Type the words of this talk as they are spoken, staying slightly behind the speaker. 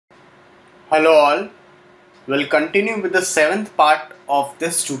Hello all, we'll continue with the seventh part of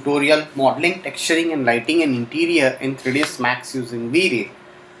this tutorial, modeling, texturing and lighting an interior in 3dsmax using Vray.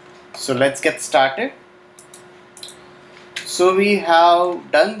 So let's get started. So we have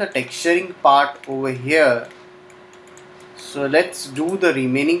done the texturing part over here. So let's do the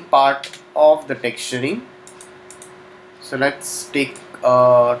remaining part of the texturing. So let's take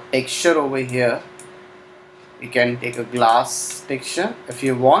a texture over here. You can take a glass texture if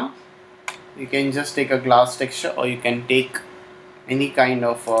you want. You can just take a glass texture, or you can take any kind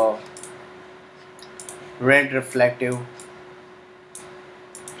of red reflective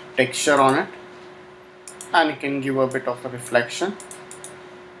texture on it, and you can give a bit of a reflection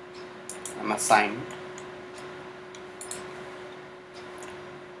and assign it.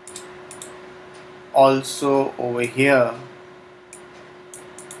 Also over here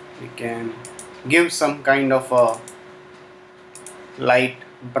you can give some kind of a light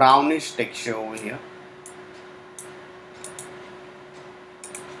brownish texture over here.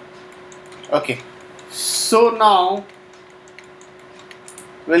 Okay, so now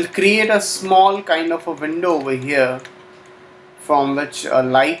we'll create a small kind of a window over here from which a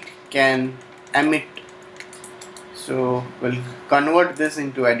light can emit. So we'll convert this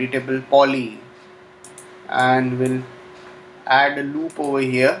into editable poly and we'll add a loop over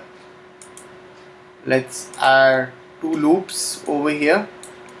here. Let's add 2 loops over here,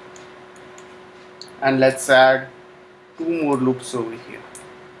 and let's add 2 more loops over here.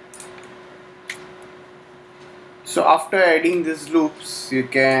 So after adding these loops, you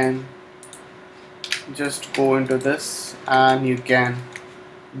can just go into this and you can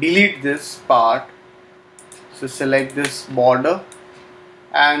delete this part. So select this border,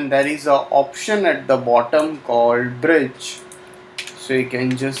 and there is an option at the bottom called bridge, so you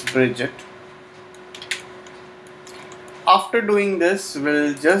can just bridge it. After doing this,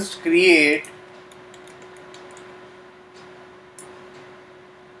 we'll just create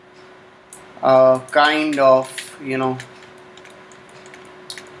a kind of,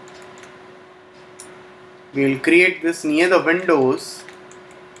 we'll create this near the windows,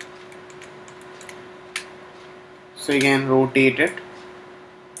 so you can rotate it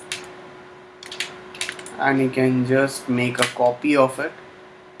and you can just make a copy of it.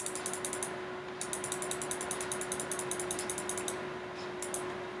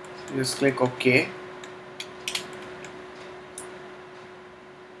 Just click OK.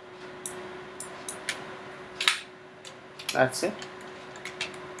 That's it.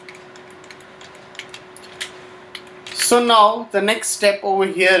 So now the next step over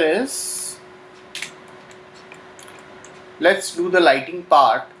here is, let's do the lighting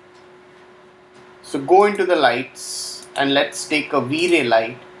part. So go into the lights and let's take a V-Ray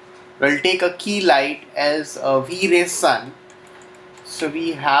light. We'll take a key light as a V-Ray sun. So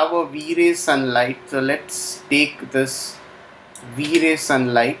we have a V-Ray sunlight. So let's take this V-Ray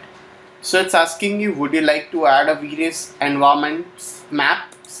sunlight. So it's asking you, would you like to add a V-Ray environment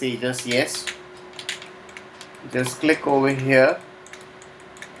map? Say just yes. Just click over here.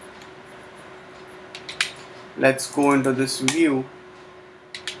 Let's go into this view.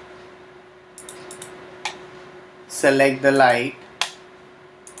 Select the light.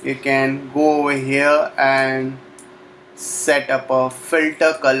 You can go over here and set up a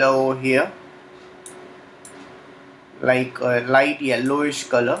filter color over here, like a light yellowish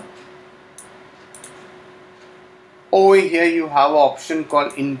color. Over here you have an option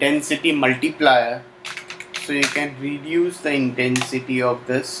called intensity multiplier, so you can reduce the intensity of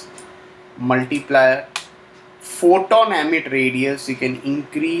this multiplier. Photon emit radius, you can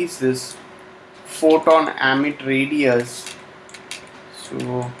increase this photon emit radius.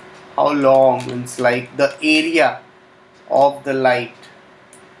 So how long, it's like the area of the light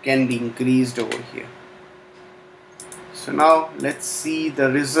can be increased over here. So now let's see the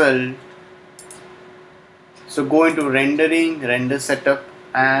result. So go into rendering, render setup,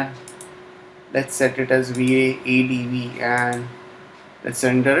 and let's set it as VA ADV and let's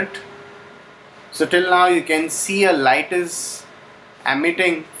render it. So till now you can see a light is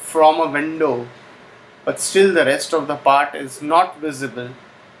emitting from a window, but still the rest of the part is not visible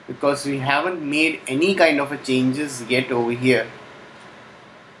because we haven't made any kind of a changes yet over here.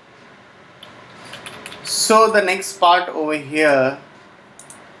 So the next part over here,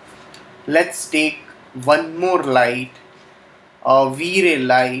 let's take one more light, a V-Ray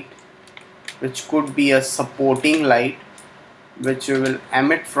light, which could be a supporting light, which we will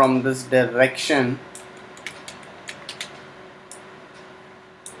emit from this direction.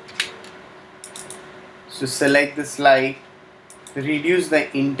 So select this light, reduce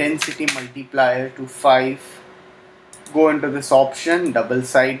the intensity multiplier to 5, go into this option, double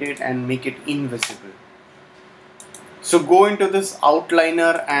sided, and make it invisible. So go into this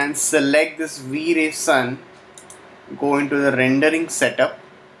outliner and select this V-Ray Sun. Go into the rendering setup.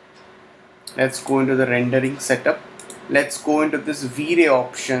 Let's go into the rendering setup. Let's go into this V-Ray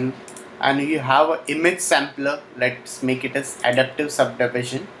option, and you have an image sampler. Let's make it as adaptive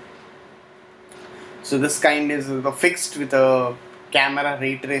subdivision. So this kind is fixed with a camera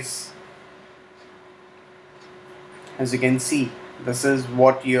ray trace. As you can see, this is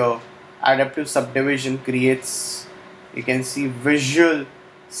what your adaptive subdivision creates. You can see visual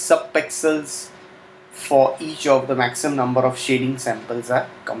subpixels for each of the maximum number of shading samples are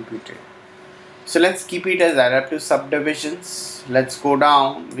computed. So let's keep it as adaptive subdivisions. Let's go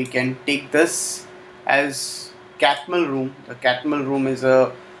down. We can take this as Catmull room. The Catmull room is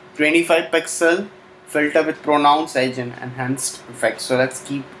a 25 pixel filter with pronounced edge and enhanced effect. So let's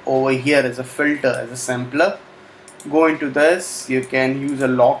keep over here as a filter, as a sampler. Go into this. You can use a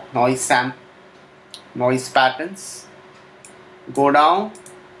lock noise patterns. Go down.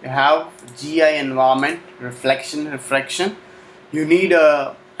 You have GI environment reflection. You need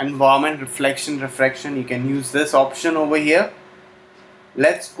a environment reflection. You can use this option over here.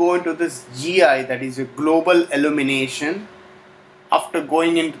 Let's go into this GI, that is a global illumination. After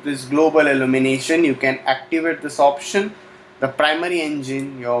going into this global illumination, you can activate this option, the primary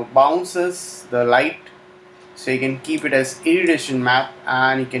engine, your bounces, the light. So you can keep it as iridescent map,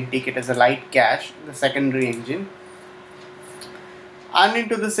 and you can take it as a light cache, the secondary engine. And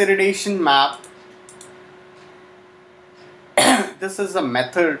into this iridescent map, this is a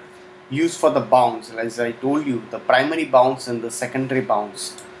method used for the bounce. As I told you, the primary bounce and the secondary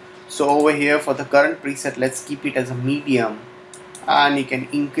bounce. So over here for the current preset, let's keep it as a medium, and you can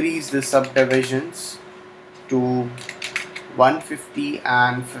increase the subdivisions to 150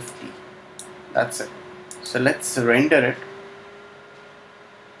 and 50. That's it. So let's render it.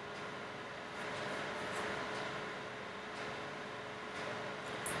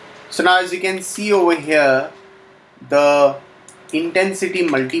 So now as you can see over here, the intensity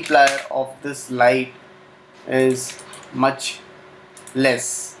multiplier of this light is much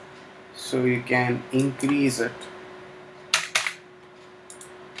less. So you can increase it.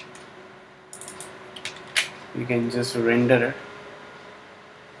 You can just render it.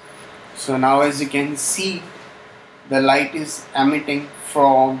 So now as you can see, the light is emitting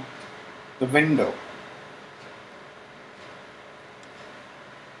from the window.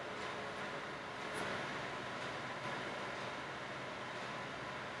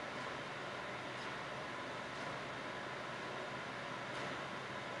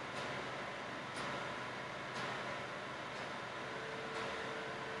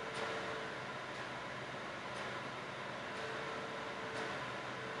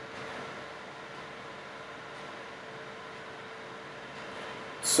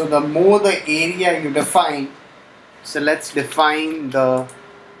 So the more the area you define, so let's define the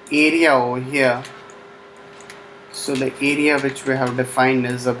area over here. So the area which we have defined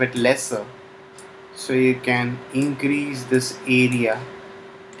is a bit lesser. So you can increase this area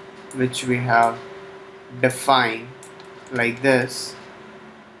which we have defined like this.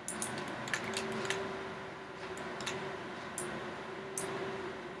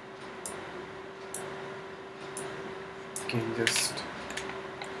 You can just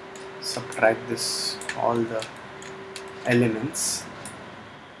subtract this, all the elements.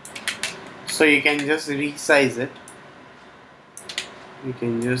 So you can just resize it. You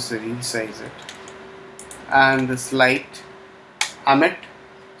can just resize it. And this light emit.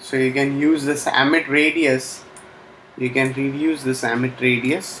 So you can use this emit radius. You can reduce this emit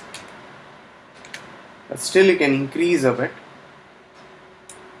radius, but still you can increase a bit.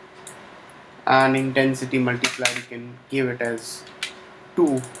 And intensity multiplier, you can give it as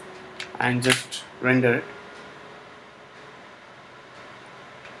 2 and just render it.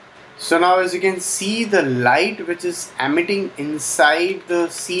 So now as you can see, the light which is emitting inside the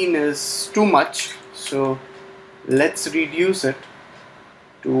scene is too much. So let's reduce it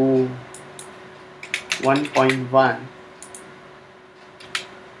to 1.1.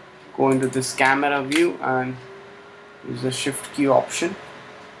 Go into this camera view and use the shift key option.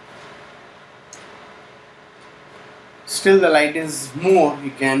 Still the light is more,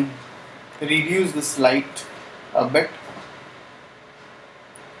 you can reduce this light a bit.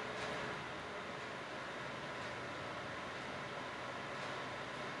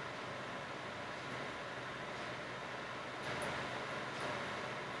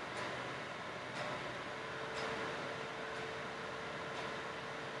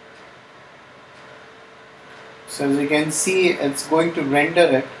 So as you can see, it's going to render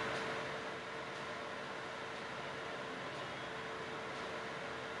it.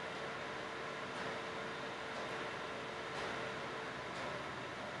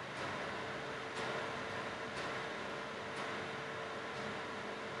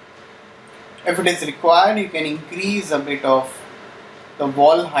 If it is required, you can increase a bit of the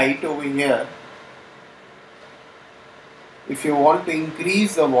wall height over here. If you want to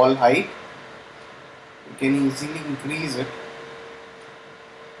increase the wall height, you can easily increase it.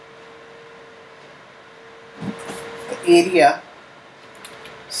 The area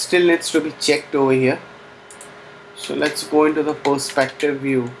still needs to be checked over here. So let's go into the perspective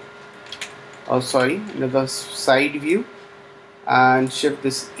view, into the side view, and shift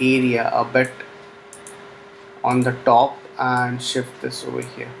this area a bit on the top and shift this over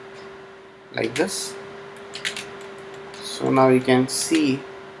here like this. So now you can see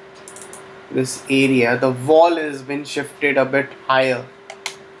this area, the wall has been shifted a bit higher,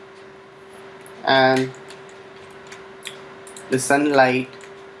 and the sunlight,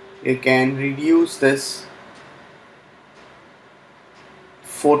 you can reduce this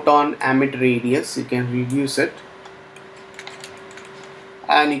photon emit radius, you can reduce it,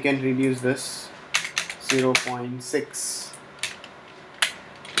 and you can reduce this 0.6.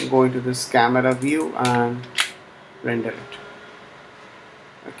 Go into this camera view and render it.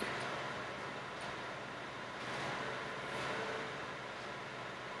 Okay.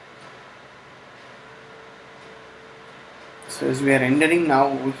 So as we are rendering now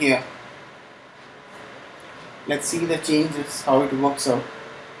over here, let's see the changes, how it works out.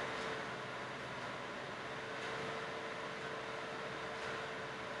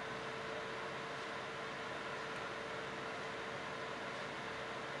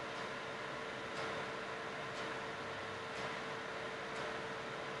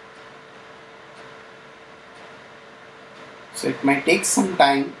 So it might take some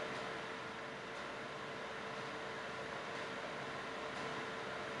time.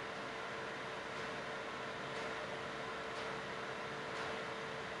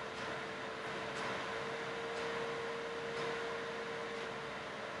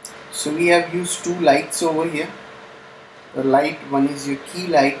 So we have used two lights over here. The light, one is your key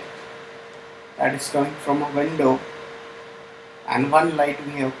light that is coming from a window, and one light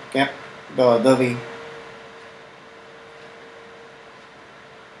we have kept the other way.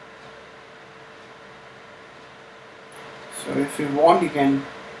 So if you want, you can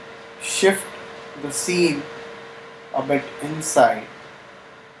shift the scene a bit inside.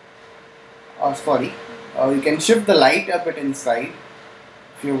 You can shift the light a bit inside.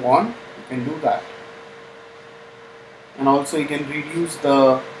 If you want, you can do that. And also you can reduce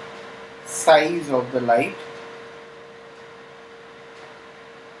the size of the light.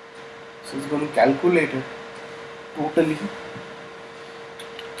 So it's going to calculate it totally.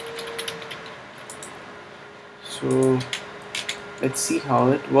 So let's see how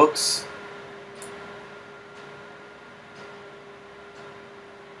it works.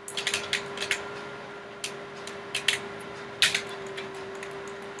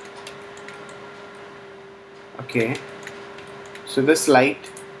 Okay, so this light,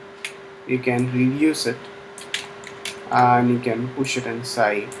 you can reduce it and you can push it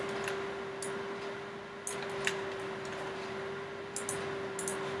inside.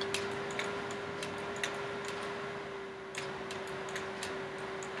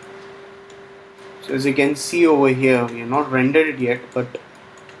 So as you can see over here, we have not rendered it yet, but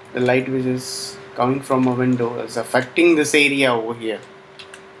the light which is coming from a window is affecting this area over here.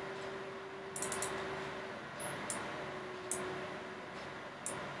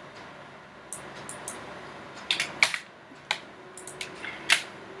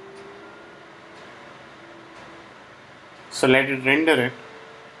 So let it render it,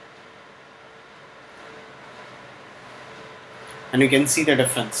 and you can see the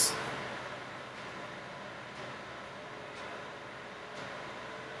difference.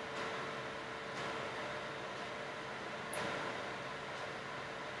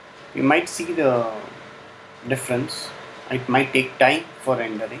 You might see the difference. It might take time for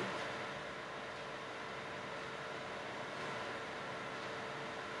rendering.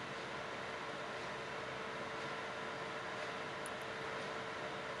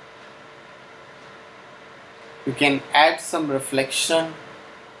 You can add some reflection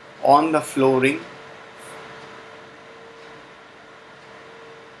on the flooring.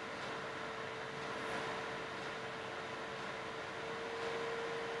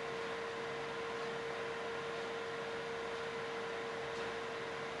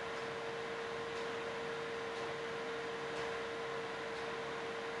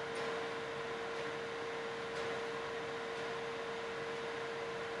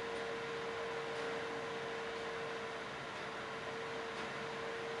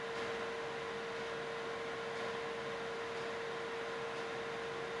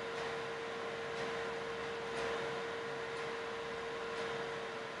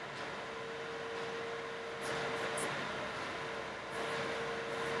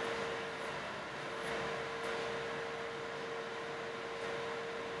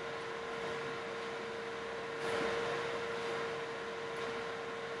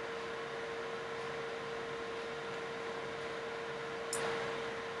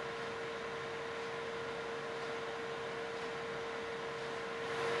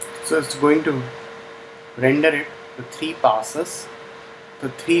 So it's going to render it to 3 passes, to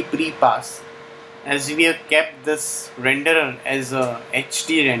 3 pre-pass, as we have kept this renderer as a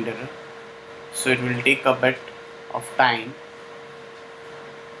HD renderer, so it will take a bit of time.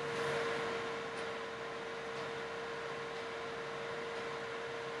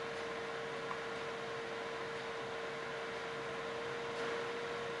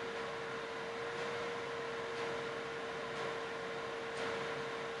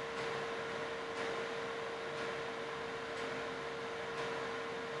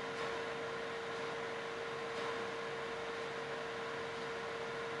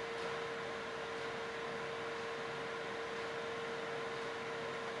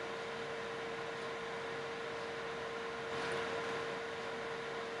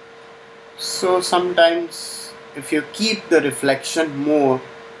 So sometimes if you keep the reflection more,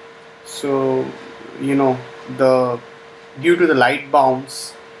 so you know, the due to the light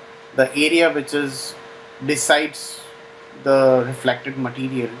bounce, the area which is besides the reflected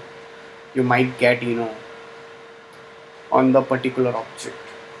material, you might get, you know, on the particular object.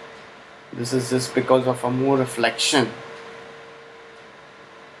 This is just because of a more reflection.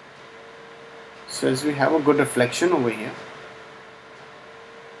 So as we have a good reflection over here,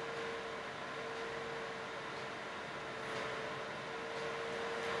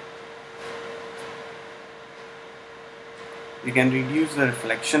 we can reduce the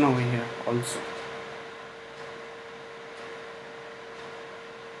reflection over here also.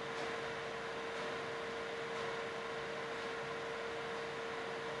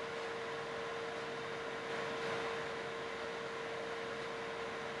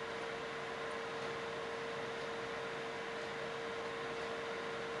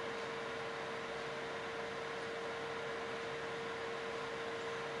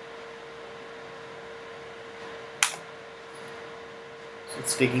 So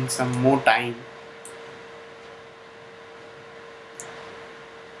it's taking some more time.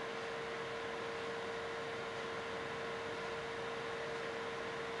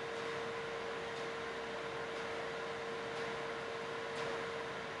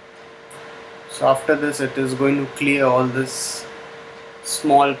 So after this, it is going to clear all this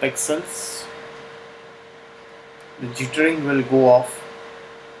small pixels. The jittering will go off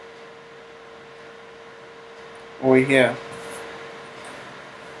over here.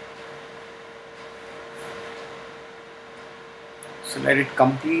 So let it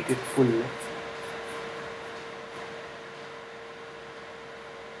complete it full.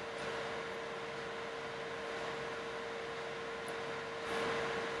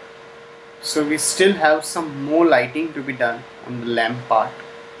 So we still have some more lighting to be done on the lamp part.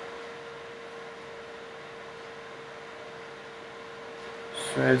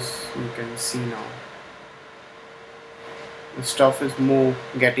 So as you can see now, the stuff is more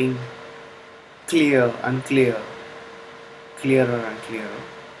getting clearer and clearer. Clearer and clearer.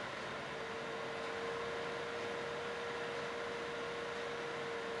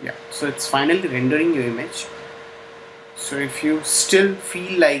 Yeah, so it's finally rendering your image. So if you still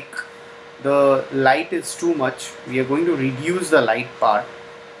feel like the light is too much, we are going to reduce the light part.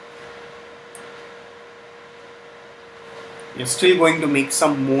 We are still going to make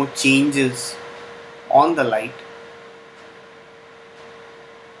some more changes on the light.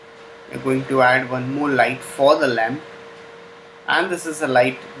 We are going to add one more light for the lamp. And this is a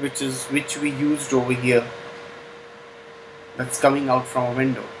light which we used over here, that's coming out from a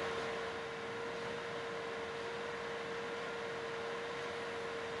window.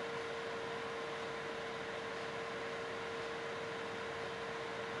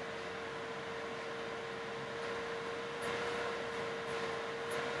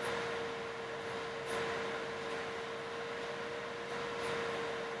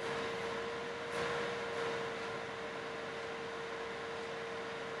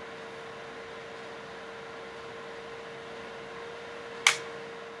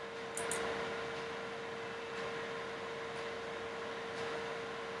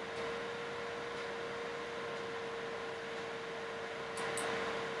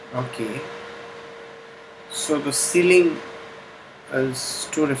 Okay, so the ceiling is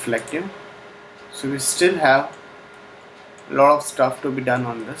too reflective, so we still have a lot of stuff to be done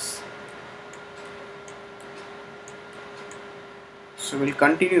on this. So we'll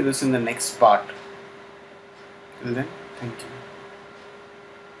continue this in the next part. Till then, thank you.